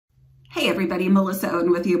Hey everybody, Melissa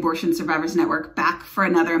Oden with the Abortion Survivors Network, back for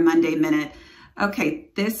another Monday Minute. Okay,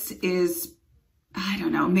 this is, I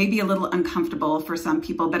don't know, maybe a little uncomfortable for some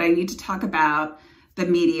people, but I need to talk about the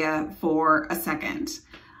media for a second.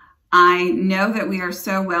 I know that we are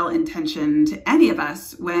so well-intentioned, any of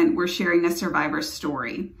us, when we're sharing a survivor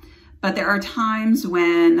story, but there are times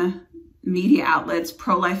when media outlets,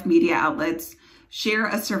 pro-life media outlets, share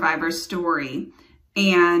a survivor story.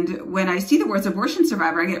 And when I see the words abortion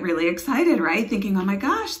survivor, I get really excited, right? Thinking, oh my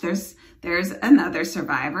gosh, there's another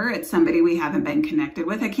survivor. It's somebody we haven't been connected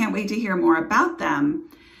with. I can't wait to hear more about them.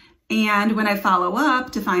 And when I follow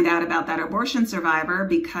up to find out about that abortion survivor,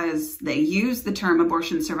 because they use the term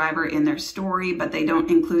abortion survivor in their story, but they don't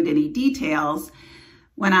include any details,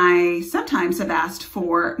 when I sometimes have asked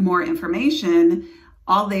for more information,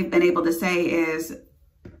 all they've been able to say is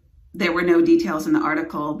there were no details in the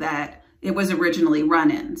article that it was originally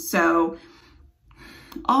run in. So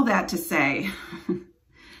all that to say,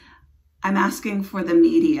 I'm asking for the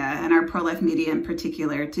media, and our pro-life media in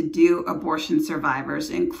particular, to do abortion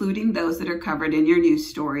survivors, including those that are covered in your news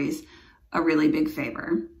stories, a really big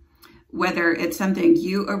favor. Whether it's something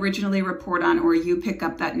you originally report on or you pick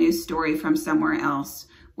up that news story from somewhere else,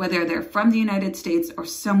 whether they're from the United States or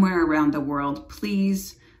somewhere around the world,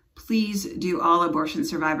 please do all abortion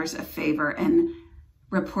survivors a favor and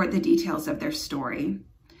report the details of their story.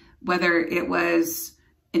 Whether it was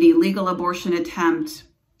an illegal abortion attempt,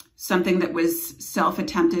 something that was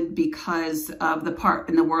self-attempted because of the part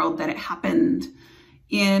in the world that it happened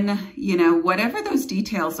in, whatever those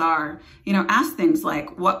details are, ask things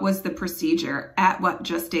like, what was the procedure, at what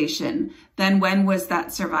gestation, then when was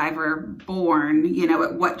that survivor born,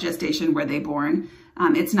 at what gestation were they born?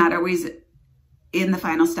 It's not always in the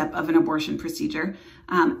final step of an abortion procedure.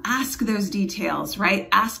 Ask those details, right?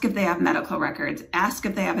 Ask if they have medical records. Ask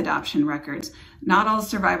if they have adoption records. Not all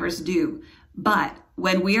survivors do, but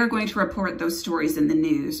when we are going to report those stories in the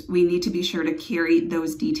news, we need to be sure to carry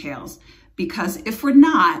those details, because if we're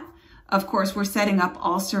not, of course, we're setting up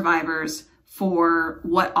all survivors for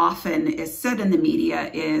what often is said in the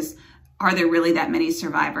media is, are there really that many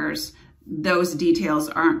survivors? Those details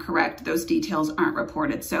aren't correct. Those details aren't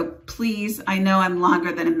reported. So please, I know I'm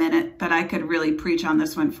longer than a minute, but I could really preach on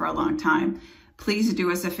this one for a long time. Please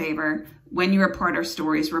do us a favor. When you report our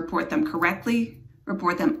stories, report them correctly,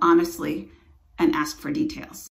 report them honestly, and ask for details.